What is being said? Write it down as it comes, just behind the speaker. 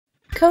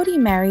Kody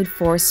married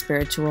 4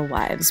 spiritual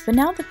wives, but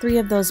now that 3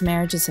 of those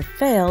marriages have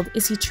failed,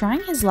 is he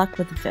trying his luck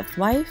with a 5th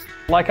wife?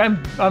 Like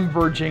I'm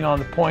verging on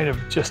the point of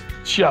just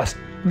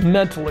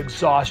mental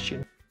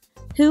exhaustion.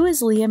 Who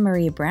is Leah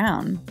Marie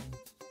Brown?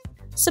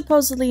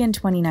 Supposedly in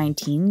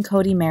 2019,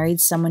 Kody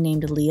married someone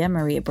named Leah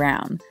Marie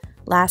Brown.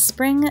 Last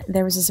spring,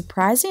 there was a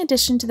surprising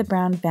addition to the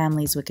Brown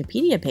family's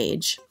Wikipedia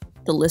page.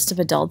 The list of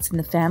adults in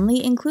the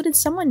family included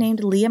someone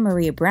named Leah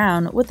Marie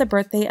Brown with a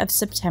birthday of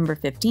September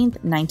 15,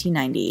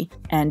 1990,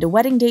 and a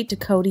wedding date to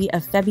Kody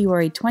of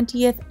February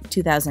 20th,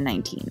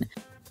 2019.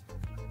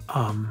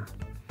 I'm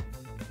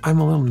a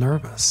little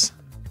nervous.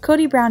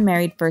 Kody Brown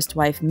married first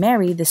wife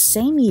Mary the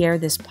same year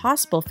this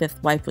possible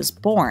 5th wife was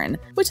born,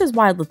 which is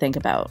wild to think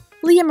about.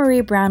 Leah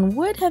Marie Brown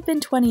would have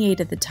been 28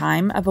 at the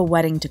time of a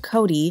wedding to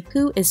Kody,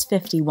 who is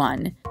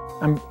 51.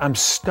 I'm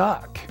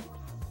stuck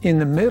in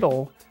the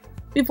middle.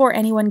 Before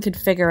anyone could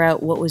figure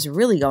out what was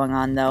really going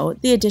on, though,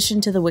 the addition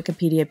to the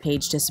Wikipedia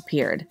page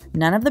disappeared.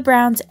 None of the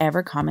Browns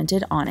ever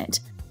commented on it.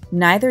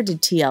 Neither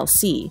did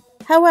TLC.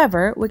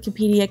 However,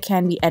 Wikipedia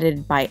can be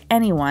edited by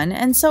anyone,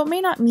 and so it may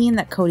not mean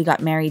that Kody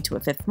got married to a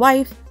 5th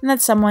wife and that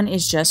someone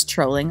is just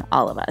trolling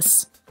all of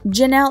us.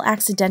 Janelle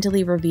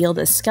accidentally revealed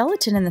a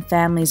skeleton in the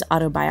family's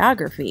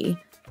autobiography.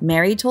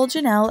 Mary told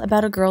Janelle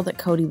about a girl that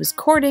Kody was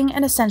courting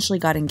and essentially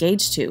got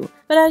engaged to,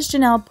 but as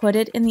Janelle put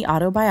it in the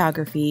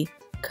autobiography,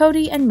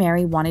 Kody and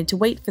Mary wanted to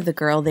wait for the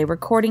girl they were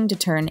courting to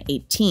turn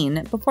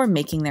 18 before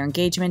making their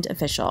engagement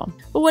official.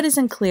 But what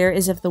isn't clear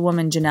is if the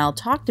woman Janelle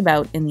talked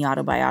about in the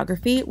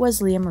autobiography was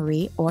Leah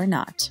Marie or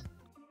not.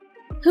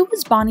 Who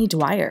was Bonnie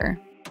Dwyer?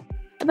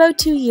 About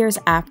 2 years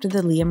after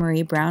the Leah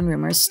Marie Brown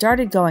rumors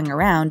started going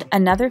around,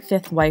 another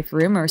 5th wife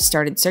rumor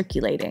started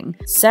circulating.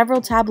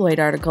 Several tabloid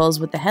articles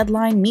with the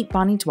headline "Meet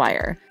Bonnie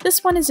Dwyer."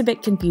 This one is a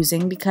bit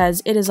confusing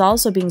because it is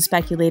also being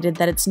speculated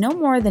that it's no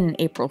more than an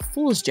April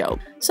Fool's joke.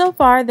 So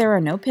far, there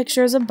are no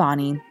pictures of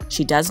Bonnie,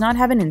 she does not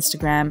have an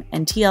Instagram,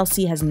 and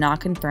TLC has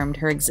not confirmed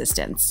her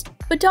existence.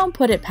 But don't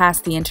put it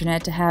past the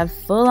internet to have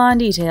full-on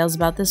details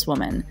about this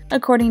woman.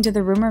 According to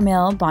the rumor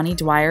mill, Bonnie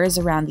Dwyer is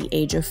around the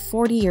age of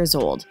 40 years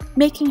old,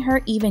 making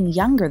her even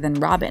younger than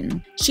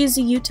Robin. She is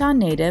a Utah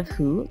native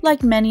who,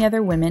 like many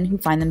other women who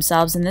find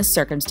themselves in this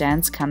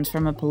circumstance, comes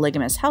from a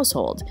polygamous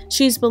household.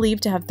 She is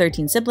believed to have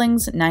 13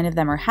 siblings, 9 of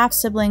them are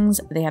half-siblings,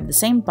 they have the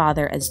same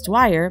father as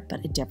Dwyer,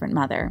 but a different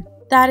mother.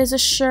 That is a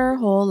sure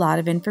whole lot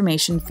of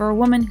information for a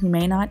woman who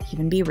may not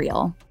even be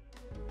real.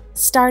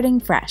 Starting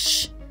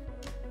fresh.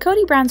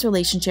 Kody Brown's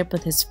relationship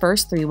with his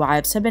first 3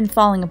 wives have been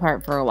falling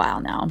apart for a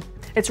while now.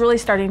 It's really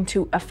starting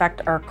to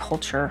affect our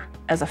culture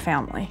as a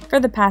family. For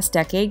the past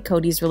decade,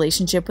 Kody's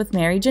relationship with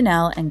Mary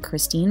Janelle and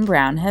Christine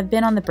Brown have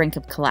been on the brink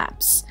of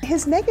collapse.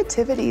 His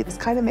negativity is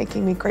kind of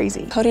making me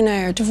crazy. Kody and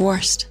I are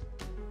divorced.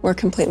 We're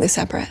completely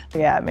separate.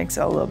 Yeah, it makes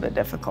it a little bit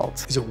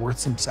difficult. Is it worth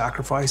some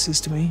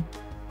sacrifices to me?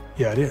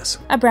 Yeah, it is.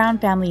 A Brown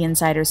family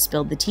insider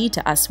spilled the tea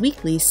to Us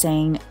Weekly,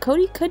 saying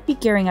Kody could be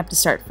gearing up to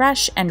start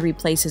fresh and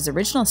replace his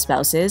original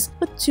spouses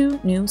with 2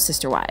 new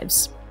sister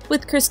wives.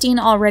 With Christine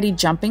already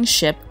jumping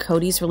ship,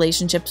 Kody's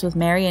relationships with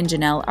Mary and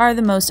Janelle are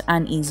the most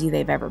uneasy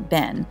they've ever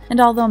been. And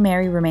although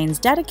Mary remains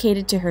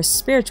dedicated to her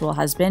spiritual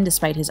husband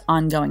despite his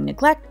ongoing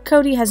neglect,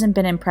 Kody hasn't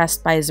been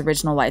impressed by his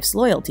original wife's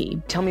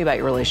loyalty. Tell me about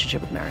your relationship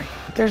with Mary.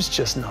 There's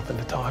just nothing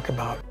to talk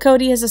about.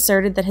 Kody has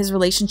asserted that his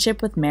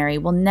relationship with Mary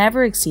will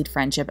never exceed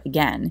friendship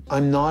again.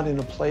 I'm not in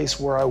a place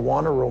where I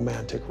want a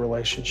romantic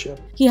relationship.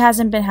 He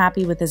hasn't been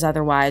happy with his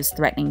other wives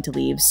threatening to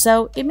leave,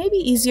 so it may be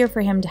easier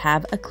for him to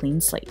have a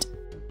clean slate.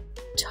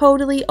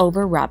 Totally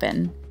over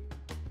Robin.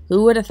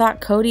 Who would have thought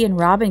Kody and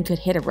Robin could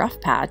hit a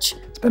rough patch?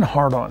 It's been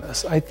hard on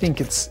us. I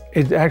think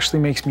it actually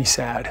makes me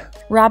sad.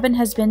 Robin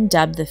has been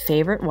dubbed the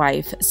favorite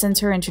wife since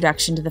her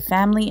introduction to the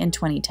family in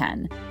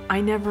 2010.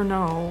 I never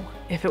know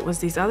if it was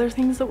these other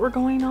things that were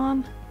going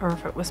on or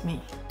if it was me.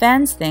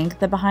 Fans think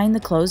that behind the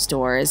closed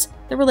doors,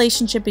 the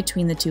relationship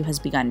between the 2 has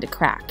begun to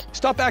crack.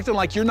 Stop acting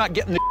like you're not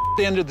getting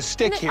the end of the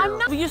stick here.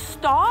 Will you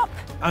stop?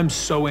 I'm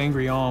so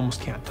angry I almost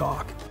can't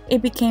talk.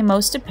 It became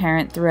most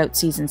apparent throughout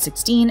season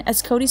 16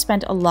 as Kody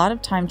spent a lot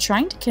of time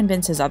trying to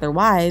convince his other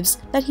wives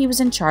that he was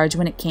in charge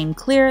when it came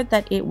clear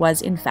that it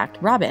was in fact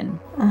Robin.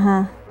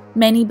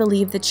 Many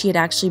believe that she had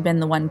actually been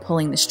the one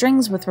pulling the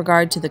strings with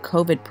regard to the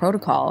COVID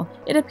protocol.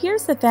 It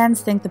appears that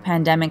fans think the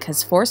pandemic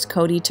has forced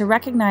Kody to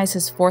recognize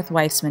his 4th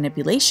wife's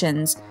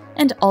manipulations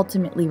and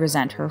ultimately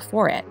resent her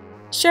for it.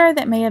 Sure,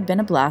 that may have been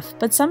a bluff,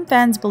 but some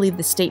fans believe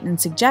the statement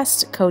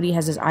suggests Kody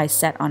has his eyes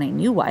set on a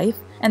new wife,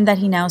 and that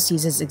he now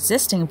sees his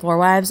existing 4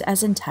 wives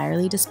as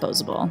entirely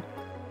disposable.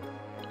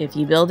 If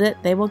you build it,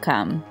 they will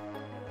come.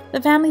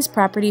 The family's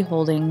property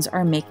holdings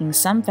are making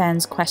some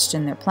fans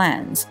question their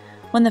plans.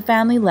 When the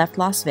family left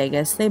Las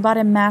Vegas, they bought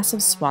a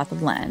massive swath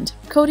of land.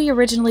 Kody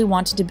originally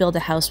wanted to build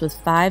a house with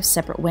 5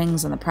 separate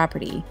wings on the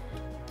property.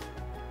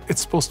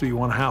 It's supposed to be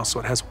one house,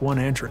 so it has one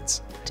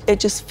entrance. It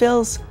just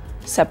feels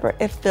separate.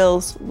 It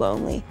feels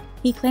lonely.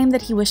 He claimed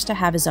that he wished to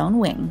have his own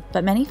wing,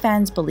 but many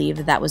fans believe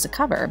that that was a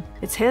cover.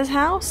 It's his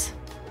house?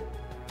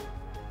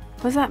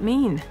 What does that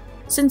mean?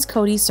 Since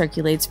Kody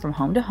circulates from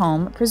home to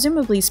home,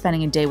 presumably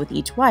spending a day with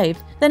each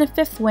wife, then a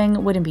fifth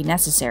wing wouldn't be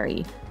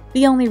necessary.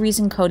 The only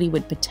reason Kody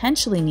would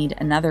potentially need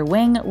another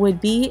wing would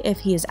be if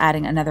he is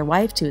adding another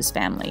wife to his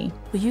family.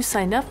 Well, you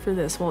signed up for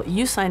this. Well,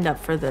 you signed up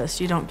for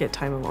this. You don't get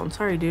time alone.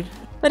 Sorry, dude.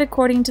 But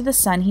according to the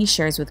son he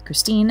shares with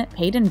Christine,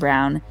 Peyton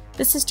Brown,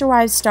 the Sister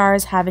Wives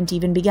stars haven't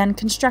even begun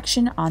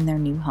construction on their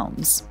new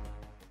homes.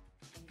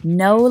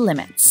 No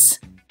limits.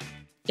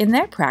 In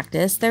their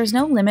practice, there's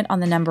no limit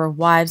on the number of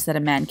wives that a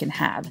man can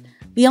have.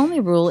 The only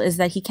rule is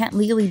that he can't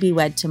legally be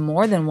wed to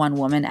more than one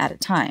woman at a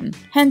time,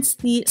 hence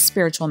the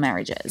spiritual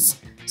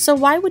marriages. So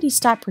why would he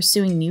stop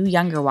pursuing new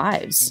younger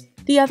wives?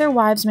 The other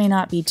wives may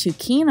not be too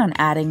keen on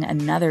adding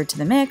another to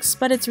the mix,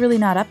 but it's really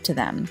not up to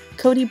them.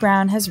 Kody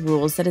Brown has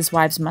rules that his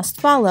wives must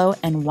follow,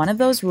 and one of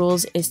those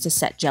rules is to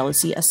set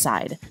jealousy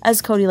aside. As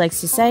Kody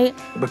likes to say,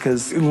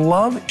 Because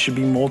love should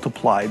be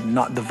multiplied,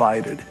 not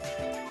divided.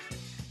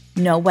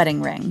 no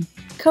wedding ring.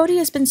 Kody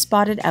has been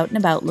spotted out and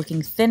about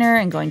looking thinner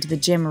and going to the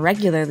gym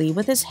regularly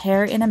with his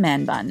hair in a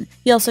man bun.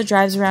 He also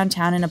drives around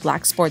town in a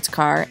black sports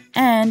car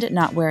and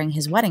not wearing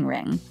his wedding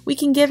ring. We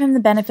can give him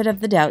the benefit of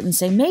the doubt and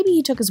say maybe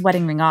he took his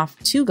wedding ring off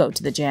to go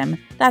to the gym.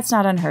 That's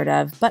not unheard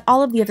of, but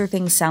all of the other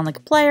things sound like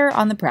a player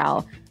on the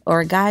prowl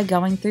or a guy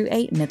going through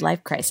a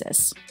midlife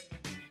crisis.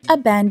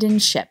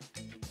 Abandoned ship.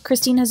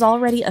 Christine has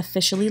already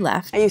officially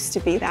left. I used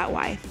to be that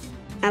wife,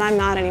 and I'm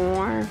not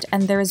anymore.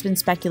 And there has been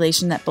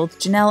speculation that both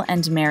Janelle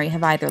and Mary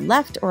have either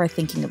left or are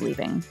thinking of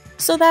leaving.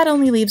 So that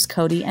only leaves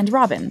Kody and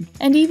Robin.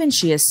 And even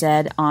she has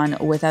said on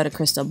Without a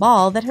Crystal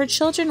Ball that her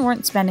children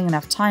weren't spending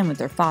enough time with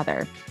their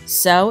father.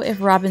 So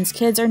if Robin's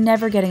kids are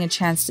never getting a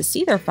chance to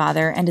see their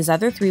father and his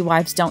other three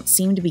wives don't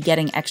seem to be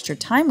getting extra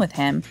time with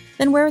him,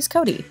 then where is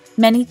Kody?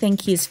 Many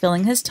think he is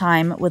filling his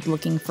time with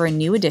looking for a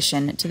new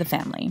addition to the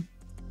family.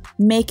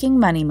 Making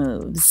money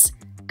moves.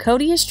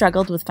 Kody has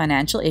struggled with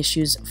financial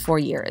issues for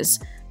years.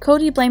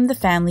 Kody blamed the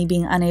family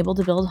being unable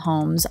to build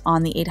homes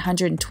on the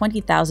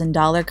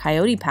 $820,000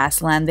 Coyote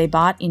Pass land they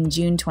bought in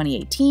June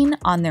 2018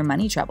 on their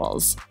money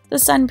troubles. The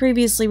son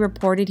previously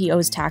reported he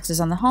owes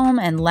taxes on the home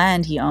and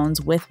land he owns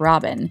with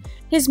Robin.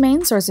 His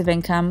main source of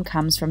income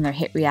comes from their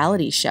hit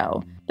reality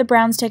show. The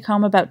Browns take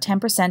home about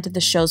 10% of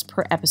the show's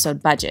per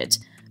episode budget.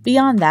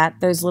 Beyond that,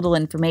 there's little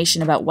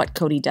information about what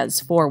Kody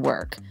does for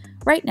work.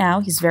 Right now,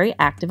 he's very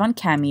active on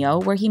Cameo,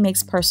 where he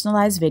makes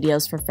personalized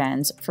videos for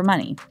fans for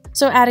money.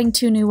 So adding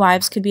 2 new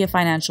wives could be a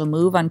financial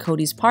move on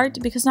Kody's part,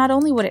 because not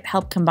only would it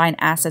help combine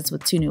assets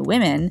with 2 new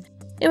women,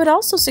 it would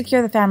also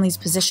secure the family's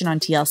position on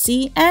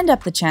TLC and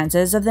up the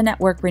chances of the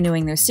network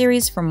renewing their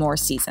series for more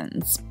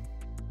seasons.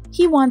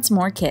 He wants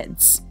more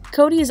kids.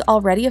 Kody is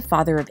already a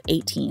father of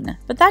 18,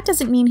 but that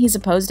doesn't mean he's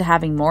opposed to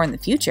having more in the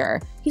future.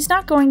 He's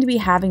not going to be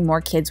having more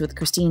kids with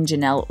Christine,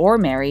 Janelle, or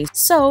Mary,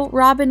 so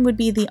Robin would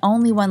be the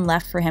only one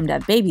left for him to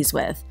have babies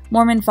with.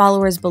 Mormon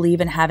followers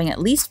believe in having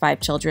at least 5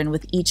 children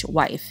with each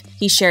wife.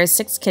 He shares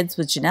 6 kids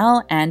with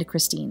Janelle and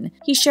Christine.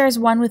 He shares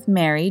 1 with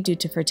Mary due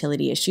to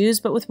fertility issues,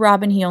 but with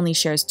Robin he only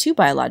shares 2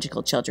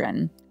 biological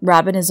children.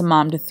 Robin is a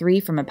mom to 3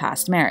 from a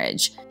past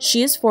marriage.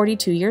 She is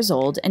 42 years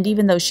old, and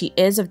even though she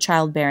is of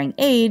childbearing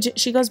age,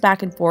 she goes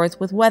back and forth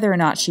with whether or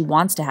not she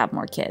wants to have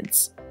more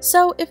kids.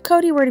 So if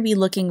Kody were to be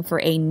looking for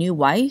a new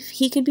wife,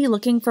 he could be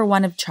looking for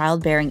one of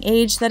childbearing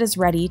age that is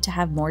ready to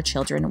have more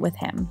children with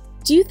him.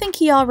 Do you think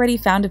he already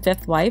found a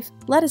 5th wife?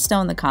 Let us know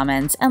in the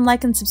comments, and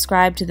like and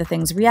subscribe to The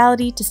Things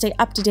Reality to stay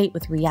up to date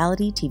with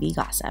reality TV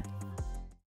gossip.